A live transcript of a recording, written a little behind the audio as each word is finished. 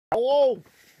Hello,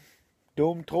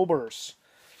 Doomtobers.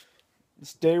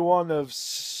 It's day one of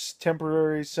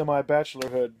temporary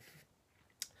semi-bachelorhood.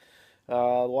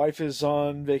 The wife is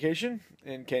on vacation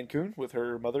in Cancun with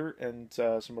her mother and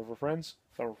some of her friends,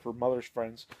 some of her mother's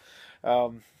friends.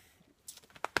 Um,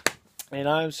 and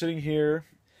I'm sitting here.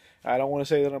 I don't want to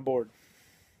say that I'm bored.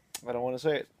 I don't want to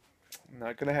say it.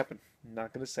 Not gonna happen.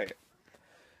 Not gonna say it.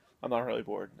 I'm not really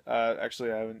bored.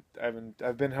 Actually,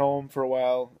 I've been home for a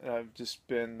while, and I've just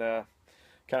been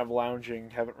kind of lounging.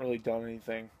 Haven't really done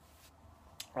anything.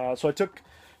 So I took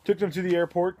them to the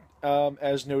airport,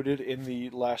 as noted in the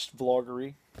last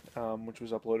vloggery, which was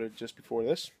uploaded just before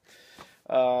this.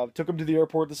 Took them to the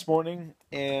airport this morning,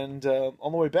 and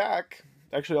on the way back,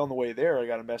 actually on the way there, I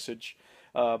got a message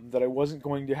that I wasn't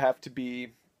going to have to be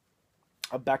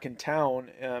back in town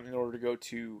in order to go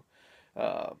to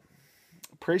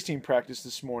praise team practice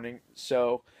this morning.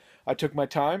 So I took my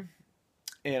time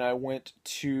and I went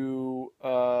to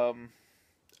a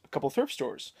couple thrift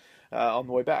stores on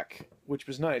the way back, which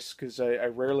was nice because I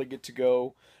rarely get to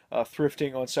go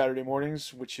thrifting on Saturday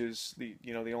mornings, which is the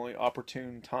only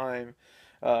opportune time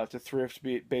to thrift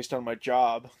based on my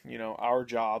job. Our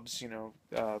jobs.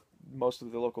 Most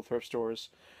of the local thrift stores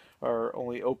are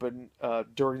only open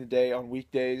during the day on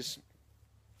weekdays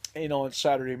and on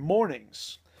Saturday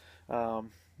mornings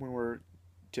when we're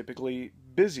typically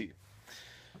busy.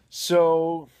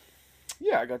 So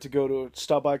yeah, I got to go to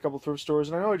stop by a couple thrift stores,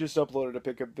 and I know I just uploaded a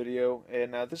pickup video,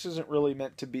 and this isn't really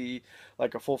meant to be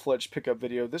like a full-fledged pickup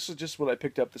video. This is just what I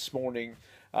picked up this morning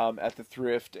at the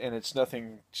thrift, and it's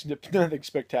nothing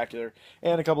spectacular.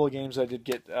 And a couple of games I did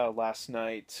get last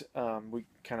night. We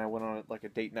kind of went on like a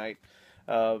date night,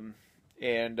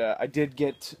 and I did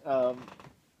get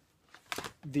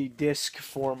the disc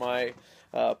for my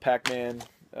Pac-Man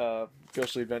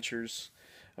Ghostly Adventures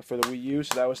for the Wii U,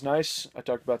 so that was nice. I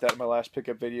talked about that in my last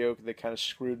pickup video. They kind of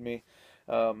screwed me,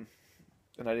 and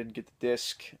I didn't get the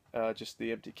disc, just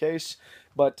the empty case.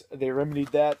 But they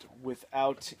remedied that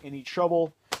without any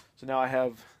trouble, so now I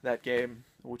have that game,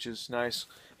 which is nice.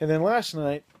 And then last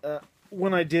night,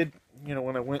 when I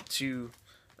went to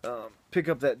pick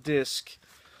up that disc,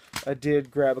 I did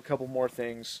grab a couple more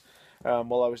things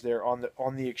while I was there on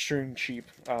the extreme cheap,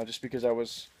 just because I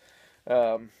was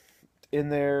in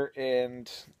there,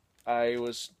 and I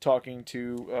was talking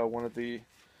to one of the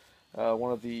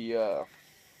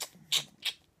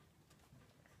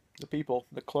people,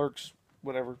 the clerks,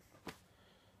 whatever,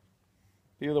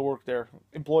 people that work there,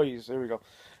 employees. There we go.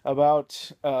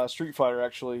 About Street Fighter.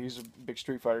 Actually, he's a big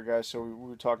Street Fighter guy, so we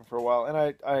were talking for a while, and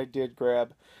I did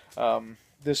grab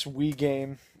this Wii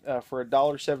game for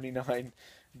 $1.79,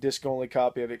 disc-only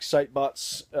copy of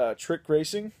Excitebots Trick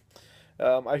Racing.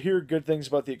 I hear good things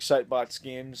about the Excitebots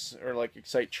games, or like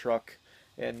Excite Truck,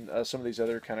 and some of these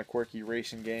other kind of quirky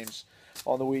racing games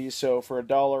on the Wii. So for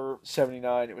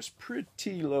 $1.79, it was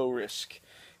pretty low risk.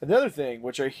 And the other thing,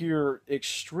 which I hear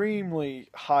extremely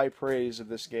high praise of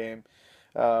this game,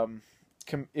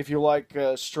 if you like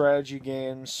strategy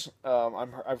games,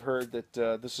 I've heard that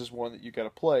this is one that you got to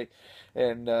play,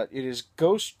 and it is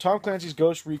Tom Clancy's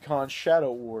Ghost Recon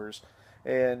Shadow Wars,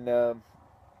 and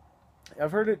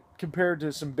I've heard it compared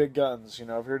to some big guns.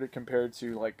 I've heard it compared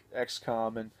to like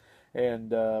XCOM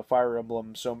and Fire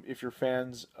Emblem. So if you're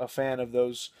a fan of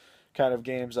those kind of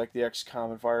games like the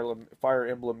XCOM and Fire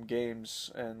Emblem games,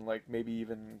 and like maybe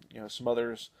even some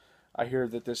others, I hear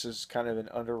that this is kind of an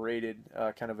underrated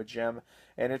kind of a gem.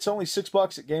 And it's only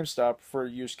 $6 at GameStop for a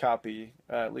used copy.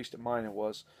 At least at mine it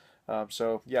was.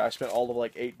 So yeah, I spent all of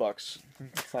like $8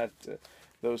 at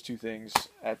those two things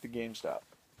at the GameStop.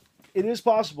 It is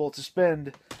possible to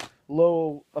spend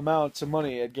low amounts of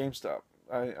money at GameStop.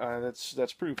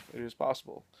 That's proof. It is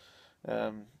possible.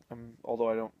 Although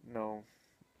I don't know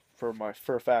for a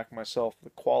fact myself the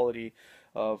quality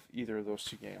of either of those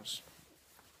two games.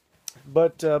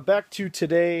 But back to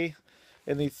today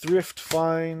in the thrift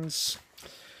finds.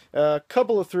 A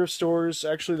couple of thrift stores.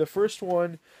 Actually, the first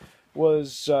one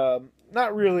was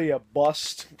not really a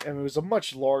bust, and it was a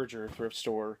much larger thrift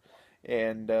store,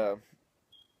 and I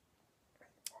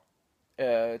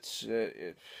don't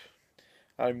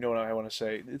even know what I want to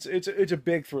say. It's a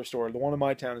big thrift store. The one in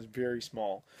my town is very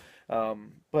small,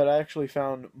 but I actually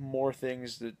found more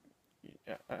things that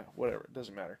whatever, it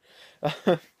doesn't matter.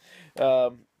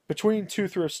 Between two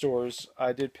thrift stores,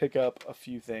 I did pick up a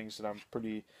few things that I'm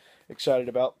pretty excited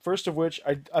about. First of which,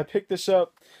 I picked this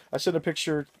up. I sent a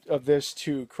picture of this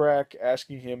to Crack,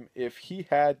 asking him if he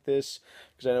had this,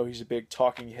 because I know he's a big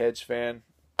Talking Heads fan,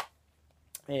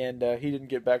 and he didn't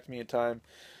get back to me in time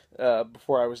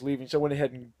before I was leaving, so I went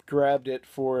ahead and grabbed it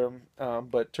for him,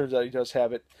 but turns out he does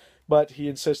have it. but he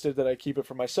insisted that I keep it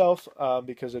for myself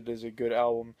because it is a good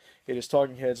album. It is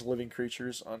Talking Heads' Living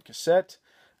Creatures on cassette.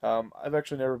 I've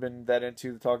actually never been that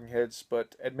into the Talking Heads,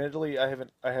 but admittedly, I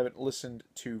haven't listened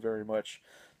to very much.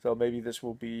 So maybe this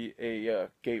will be a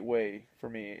gateway for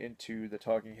me into the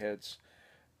Talking Heads.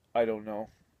 I don't know.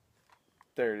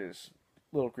 There it is,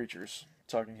 Little Creatures,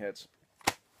 Talking Heads.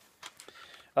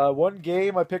 One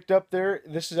game I picked up there.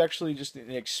 This is actually just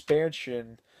an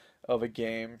expansion of a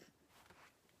game.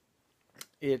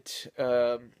 It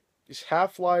is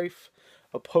Half-Life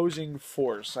Opposing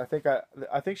Force. I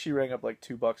think she rang up like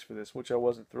 $2 for this, which I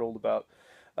wasn't thrilled about,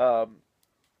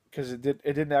 because it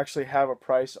didn't actually have a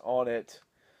price on it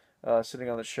sitting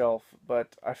on the shelf.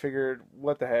 But I figured,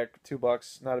 what the heck,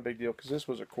 $2, not a big deal, because this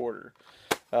was a quarter.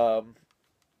 Um,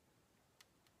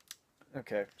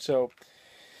 okay, so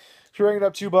she rang it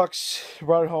up $2,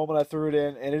 brought it home, and I threw it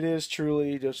in, and it is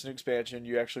truly just an expansion.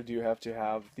 You actually do have to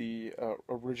have the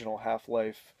original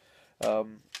Half-Life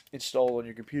installed on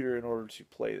your computer in order to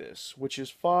play this, which is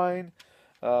fine,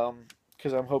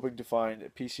 because I'm hoping to find a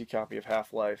PC copy of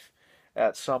Half-Life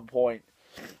at some point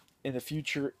in the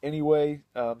future anyway.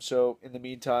 So in the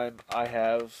meantime, I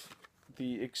have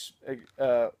the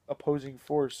Opposing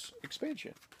Force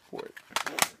expansion for it.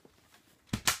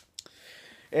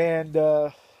 And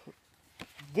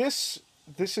this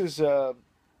is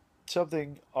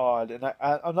something odd, and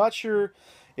I'm not sure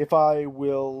if I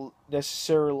will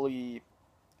necessarily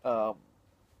um,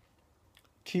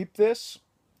 keep this,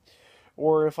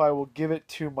 or if I will give it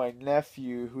to my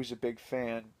nephew, who's a big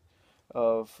fan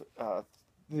of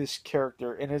this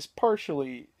character, and it's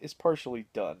partially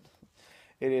done.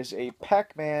 It is a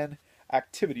Pac-Man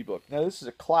activity book. Now this is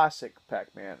a classic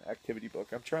Pac-Man activity book.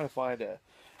 I'm trying to find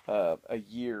a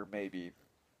year maybe.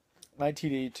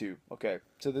 1982. Okay,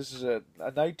 so this is a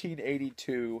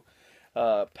 1982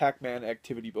 Pac-Man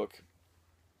activity book,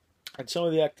 and some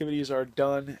of the activities are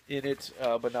done in it,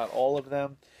 but not all of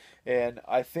them. And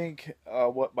I think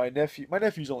what my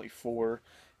nephew's only 4,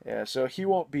 yeah, so he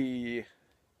won't be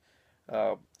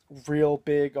uh, real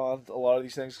big on a lot of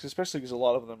these things, especially because a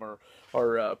lot of them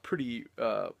are pretty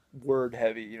word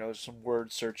heavy. You know, there's some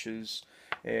word searches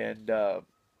and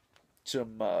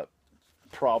some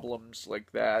problems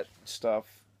like that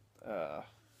stuff. Uh,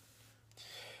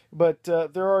 but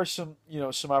there are some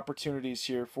opportunities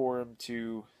here for him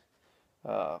to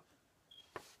uh,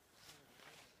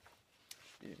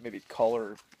 maybe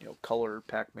color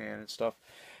Pac-Man and stuff.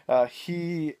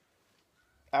 He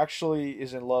actually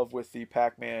is in love with the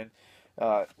Pac-Man,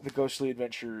 the Ghostly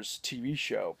Adventures TV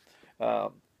show,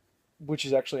 um, which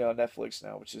is actually on Netflix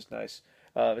now, which is nice.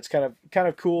 It's kind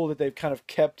of cool that they've kind of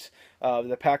kept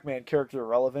the Pac-Man character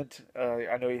relevant.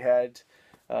 I know he had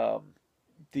um,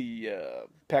 the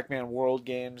Pac-Man World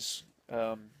games,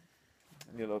 the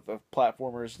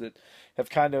platformers that have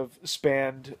kind of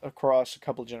spanned across a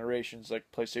couple generations, like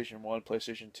PlayStation 1,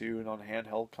 PlayStation 2, and on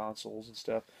handheld consoles and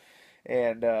stuff.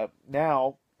 And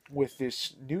now with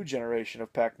this new generation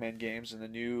of Pac-Man games and the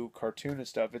new cartoon and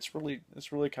stuff, it's really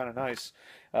kind of nice,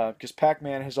 because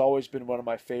Pac-Man has always been one of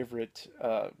my favorite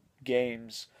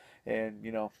games, and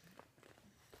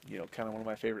kind of one of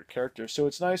my favorite characters. So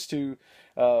it's nice to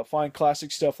find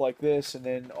classic stuff like this, and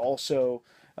then also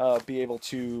be able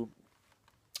to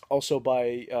also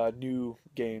buy new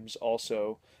games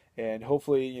also, and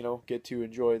hopefully get to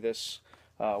enjoy this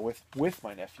with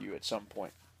my nephew at some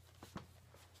point.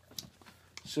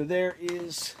 So there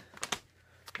is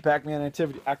the Pac-Man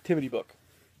activity book.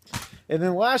 And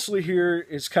then lastly here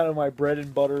is kind of my bread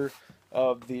and butter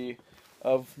of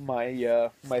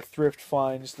my thrift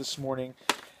finds this morning.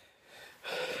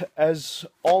 As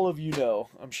all of you know,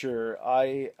 I'm sure,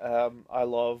 I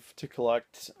love to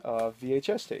collect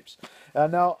VHS tapes.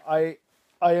 Now I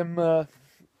am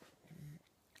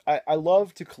I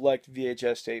love to collect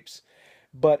VHS tapes,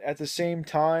 but at the same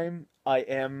time I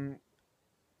am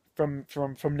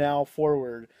from now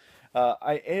forward,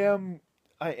 I am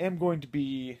going to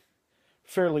be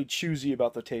fairly choosy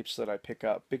about the tapes that I pick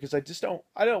up, because I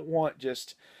don't want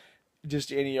just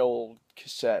any old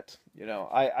cassette.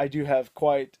 I do have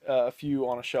quite a few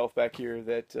on a shelf back here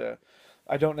that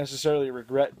I don't necessarily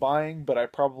regret buying, but I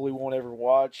probably won't ever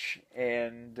watch,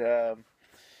 and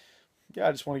yeah,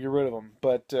 I just want to get rid of them.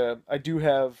 But I do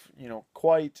have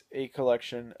quite a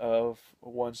collection of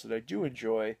ones that I do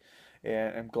enjoy,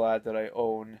 and I'm glad that I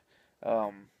own.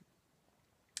 Um,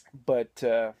 but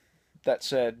that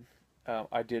said,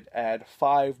 I did add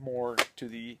 5 more to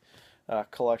the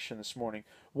collection this morning.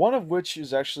 One of which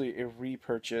is actually a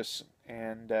repurchase,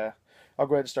 and I'll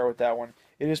go ahead and start with that one.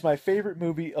 It is my favorite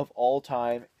movie of all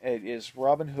time. It is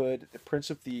Robin Hood, The Prince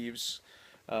of Thieves,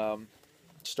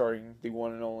 starring the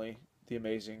one and only the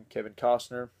amazing Kevin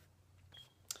Costner.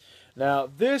 Now,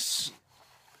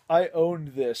 I owned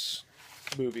this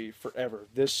movie forever.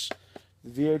 This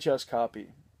VHS copy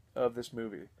of this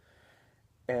movie.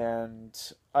 And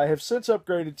I have since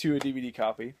upgraded to a DVD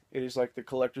copy. It is like the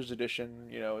collector's edition.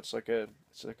 It's like a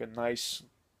nice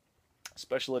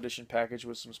special edition package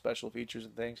with some special features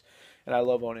and things, and I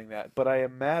love owning that. But I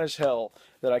am mad as hell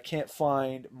that I can't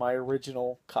find my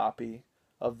original copy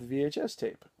of the VHS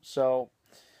tape. So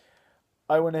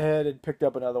I went ahead and picked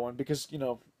up another one because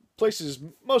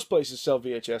most places sell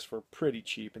VHS for pretty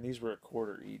cheap, and these were a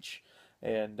quarter each,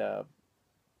 and I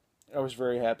was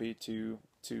very happy to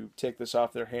take this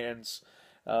off their hands,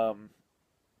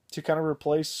 to kind of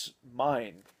replace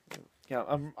mine.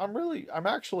 I'm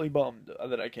actually bummed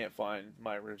that I can't find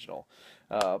my original,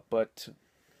 but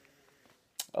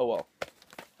oh well,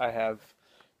 I have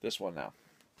this one now.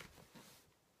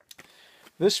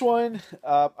 This one,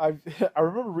 I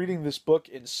remember reading this book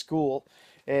in school,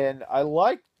 and I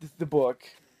liked the book,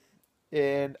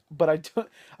 but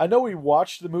I know we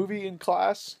watched the movie in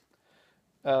class,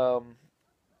 um,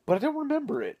 but I don't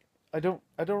remember it. I don't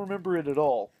remember it at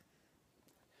all.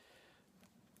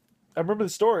 I remember the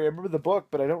story, I remember the book,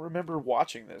 but I don't remember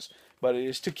watching this. But it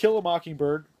is To Kill a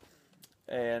Mockingbird,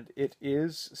 and it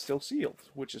is still sealed,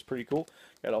 which is pretty cool.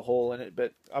 Got a hole in it,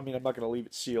 but I mean, I'm not going to leave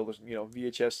it sealed.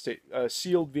 VHS tape,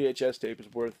 sealed VHS tape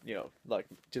is worth, like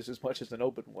just as much as an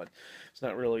open one. It's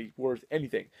not really worth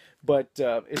anything, but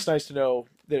it's nice to know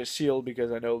that it's sealed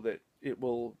because I know that it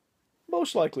will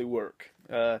most likely work.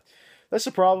 That's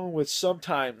the problem with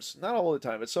sometimes, not all the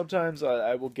time, but sometimes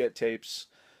I will get tapes.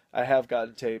 I have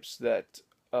gotten tapes that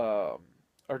are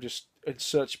just in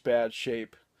such bad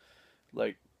shape.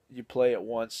 Like, you play it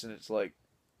once and it's like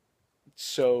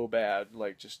so bad,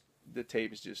 like just the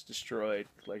tape is just destroyed.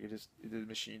 Like the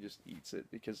machine just eats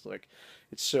it because like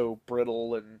it's so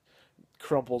brittle and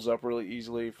crumples up really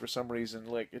easily for some reason.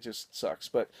 Like it just sucks.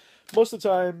 But most of the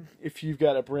time, if you've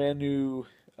got a brand new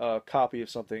copy of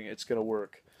something, it's gonna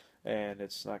work, and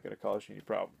it's not gonna cause you any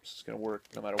problems. It's gonna work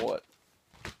no matter what.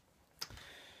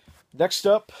 Next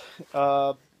up,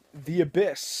 The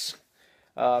Abyss.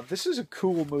 This is a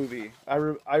cool movie. I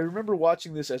remember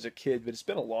watching this as a kid, but it's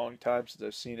been a long time since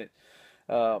I've seen it.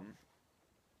 Um,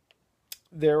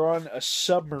 they're on a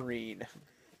submarine,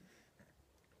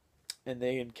 and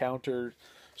they encounter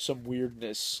some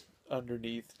weirdness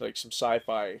underneath, like some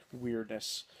sci-fi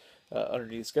weirdness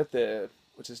underneath. It's got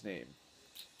what's his name?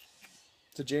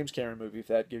 It's a James Cameron movie, if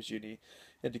that gives you any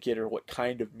indicator of what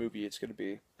kind of movie it's going to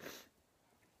be.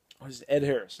 Ed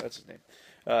Harris, that's his name.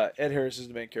 Ed Harris is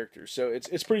the main character, so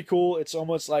it's pretty cool. It's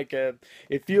almost like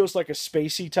it feels like a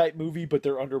spacey type movie, but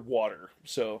they're underwater.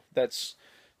 So it's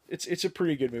a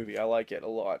pretty good movie. I like it a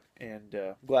lot, and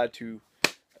glad to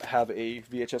have a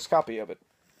VHS copy of it.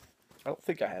 I don't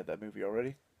think I had that movie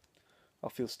already. I'll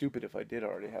feel stupid if I did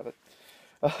already have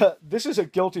it. This is a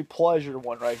guilty pleasure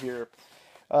one right here.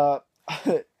 Uh,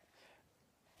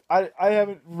 I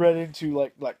haven't read into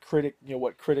like what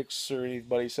critics or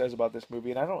anybody says about this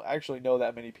movie, and I don't actually know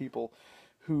that many people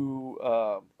who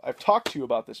I've talked to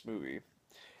about this movie,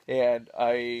 and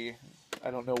I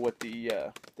don't know what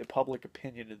the public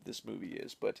opinion of this movie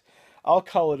is, but I'll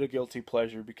call it a guilty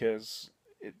pleasure because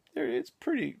it's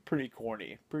pretty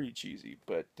corny, pretty cheesy,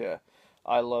 but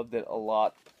I loved it a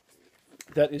lot.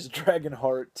 That is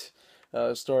Dragonheart,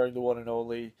 starring the one and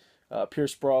only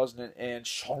Pierce Brosnan and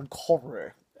Sean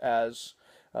Connery as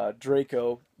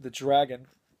Draco the dragon.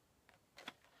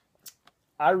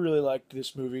 I really liked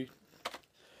this movie.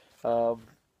 Um,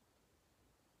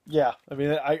 yeah, I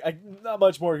mean, I not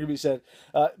much more can be said.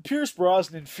 Pierce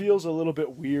Brosnan feels a little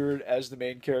bit weird as the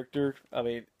main character. I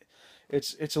mean,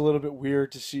 it's a little bit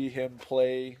weird to see him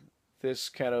play this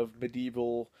kind of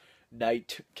medieval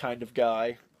knight kind of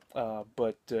guy.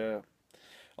 But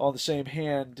on the same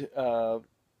hand,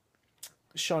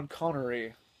 Sean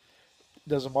Connery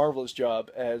does a marvelous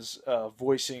job as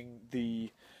voicing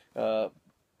the uh,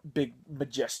 big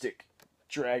majestic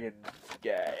dragon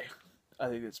guy. I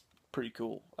think it's pretty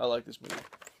cool. I like this movie.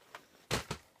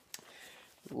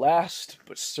 Last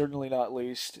but certainly not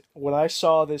least, when I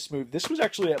saw this movie, this was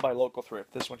actually at my local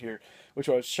thrift. This one here, which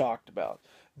I was shocked about.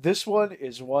 This one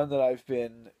is one that I've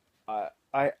been. I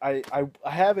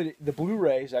have it. The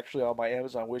Blu-ray is actually on my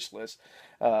Amazon wish list.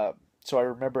 So I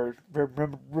remember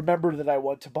that I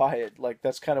want to buy it. Like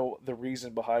that's kind of the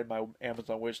reason behind my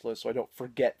Amazon wish list, so I don't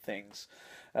forget things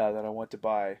that I want to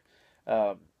buy.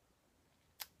 Um,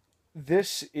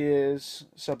 this is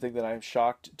something that I'm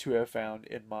shocked to have found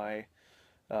in my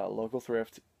local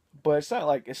thrift, but it's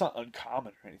not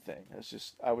uncommon or anything.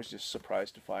 I was just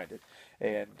surprised to find it,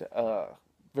 and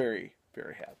very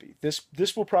very happy.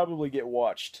 This will probably get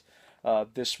watched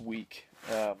this week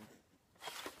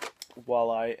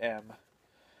while I am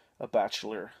a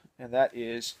bachelor, and that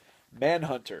is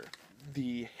Manhunter.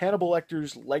 The Hannibal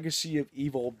Lecter's legacy of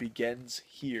evil begins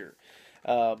here.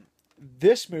 Um,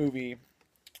 this movie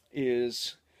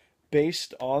is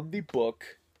based on the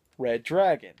book Red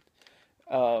Dragon,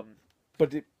 um,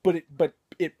 but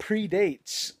it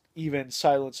predates even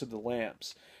Silence of the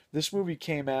Lambs. This movie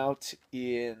came out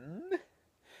in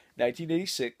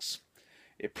 1986.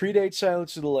 It predates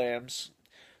Silence of the Lambs.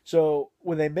 So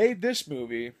when they made this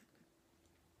movie,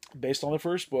 based on the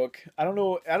first book, I don't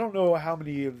know how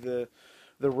many of the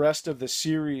rest of the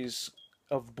series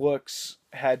of books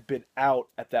had been out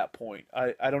at that point.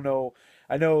 I don't know.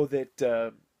 I know that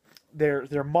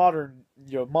they're modern,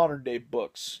 modern day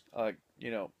books,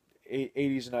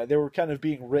 80s and they were kind of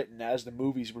being written as the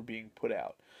movies were being put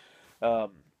out.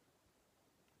 Um,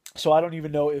 so I don't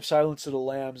even know if Silence of the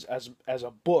Lambs as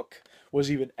a book was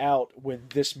even out when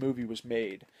this movie was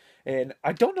made. And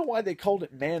I don't know why they called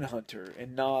it Manhunter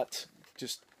and not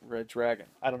just Red Dragon.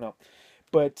 I don't know.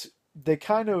 But they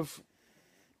kind of,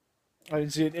 I can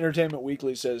see it, Entertainment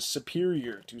Weekly says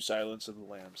superior to Silence of the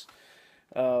Lambs.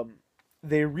 Um,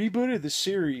 they rebooted the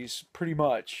series pretty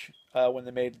much when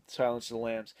they made Silence of the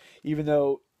Lambs, even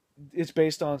though it's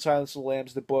based on Silence of the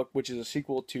Lambs, the book, which is a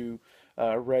sequel to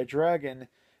Red Dragon.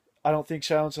 I don't think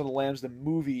Silence of the Lambs, the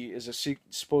movie, is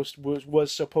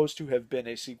was supposed to have been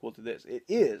a sequel to this. It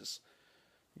is,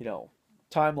 you know,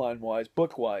 timeline wise,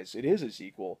 book wise, it is a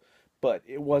sequel, but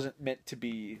it wasn't meant to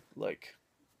be like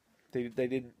they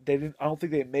didn't. I don't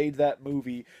think they made that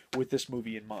movie with this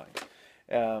movie in mind.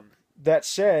 Um, that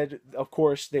said, of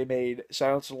course, they made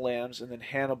Silence of the Lambs and then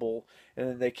Hannibal, and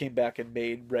then they came back and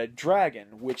made Red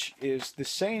Dragon, which is the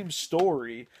same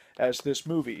story as this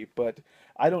movie, but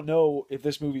I don't know if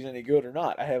this movie's any good or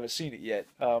not. I haven't seen it yet.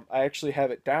 I actually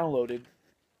have it downloaded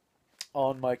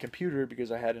on my computer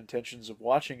because I had intentions of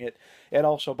watching it and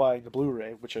also buying the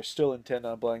Blu-ray, which I still intend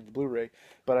on buying the Blu-ray,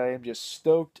 but I am just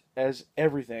stoked as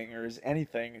everything or as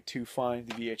anything to find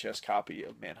the VHS copy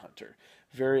of Manhunter.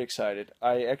 Very excited.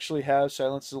 I actually have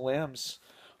Silence of the Lambs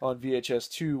on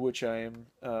VHS too, which I am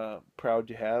proud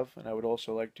to have, and I would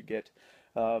also like to get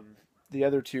the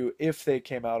other two if they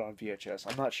came out on VHS.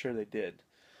 I'm not sure they did.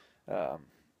 Um,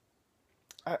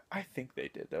 I think they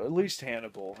did though. At least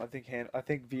Hannibal. I think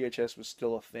VHS was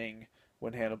still a thing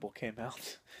when Hannibal came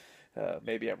out.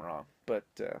 Maybe I'm wrong, but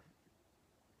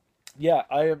yeah,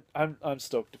 I'm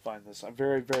stoked to find this. I'm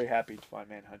very very happy to find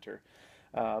Manhunter.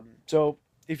 So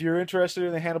if you're interested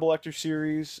in the Hannibal Lecter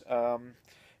series,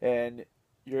 and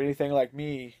you're anything like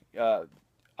me,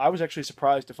 I was actually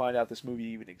surprised to find out this movie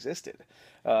even existed.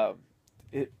 Um,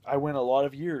 I went a lot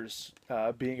of years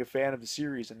being a fan of the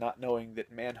series and not knowing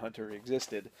that Manhunter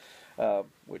existed,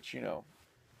 which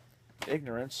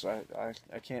ignorance. I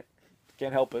can't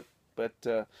help it. But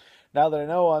now that I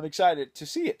know, I'm excited to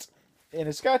see it, and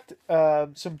it's got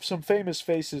some famous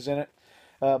faces in it,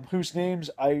 whose names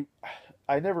I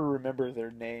never remember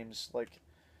their names, like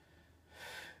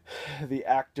the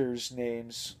actors'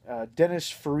 names. Dennis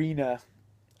Farina,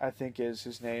 I think is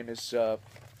his name.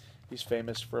 He's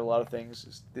famous for a lot of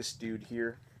things. This dude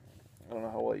here, I don't know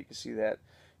how well you can see that.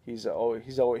 He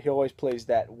always plays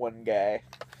that one guy.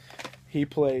 He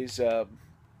plays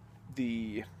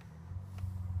the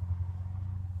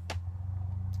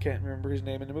can't remember his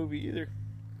name in the movie either.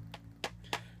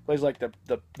 Plays like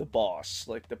the boss,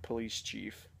 like the police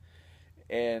chief,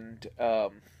 and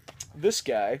this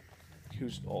guy,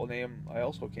 whose name I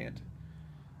also can't.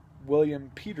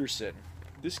 William Peterson.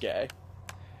 This guy.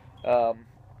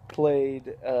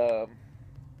 Played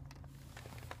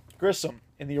Grissom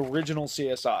in the original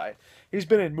CSI. He's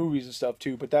been in movies and stuff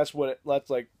too, but that's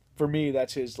like for me.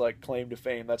 That's his like claim to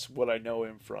fame. That's what I know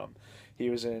him from. He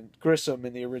was in Grissom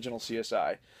in the original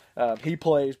CSI. He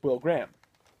plays Will Graham,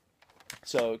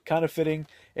 so kind of fitting.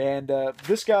 And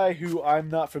this guy who I'm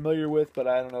not familiar with, but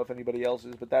I don't know if anybody else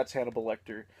is, but that's Hannibal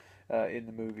Lecter in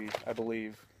the movie, I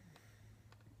believe.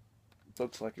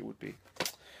 Looks like it would be.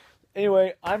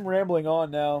 Anyway, I'm rambling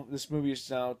on now. This movie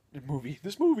is now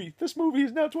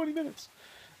 20 minutes.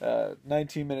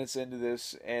 19 minutes into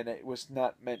this, and it was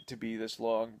not meant to be this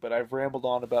long, but I've rambled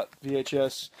on about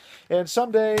VHS, and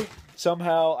someday,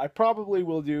 somehow, I probably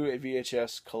will do a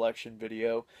VHS collection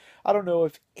video. I don't know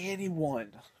if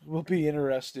anyone will be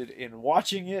interested in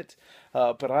watching it,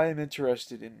 but I am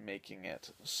interested in making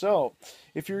it. So,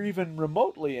 if you're even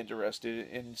remotely interested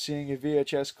in seeing a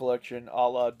VHS collection a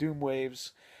la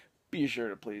Doomwaves, be sure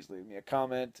to please leave me a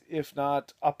comment. If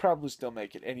not, I'll probably still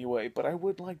make it anyway, but I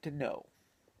would like to know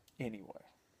anyway.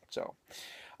 So,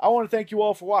 I want to thank you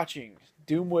all for watching.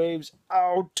 Doom Waves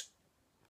out.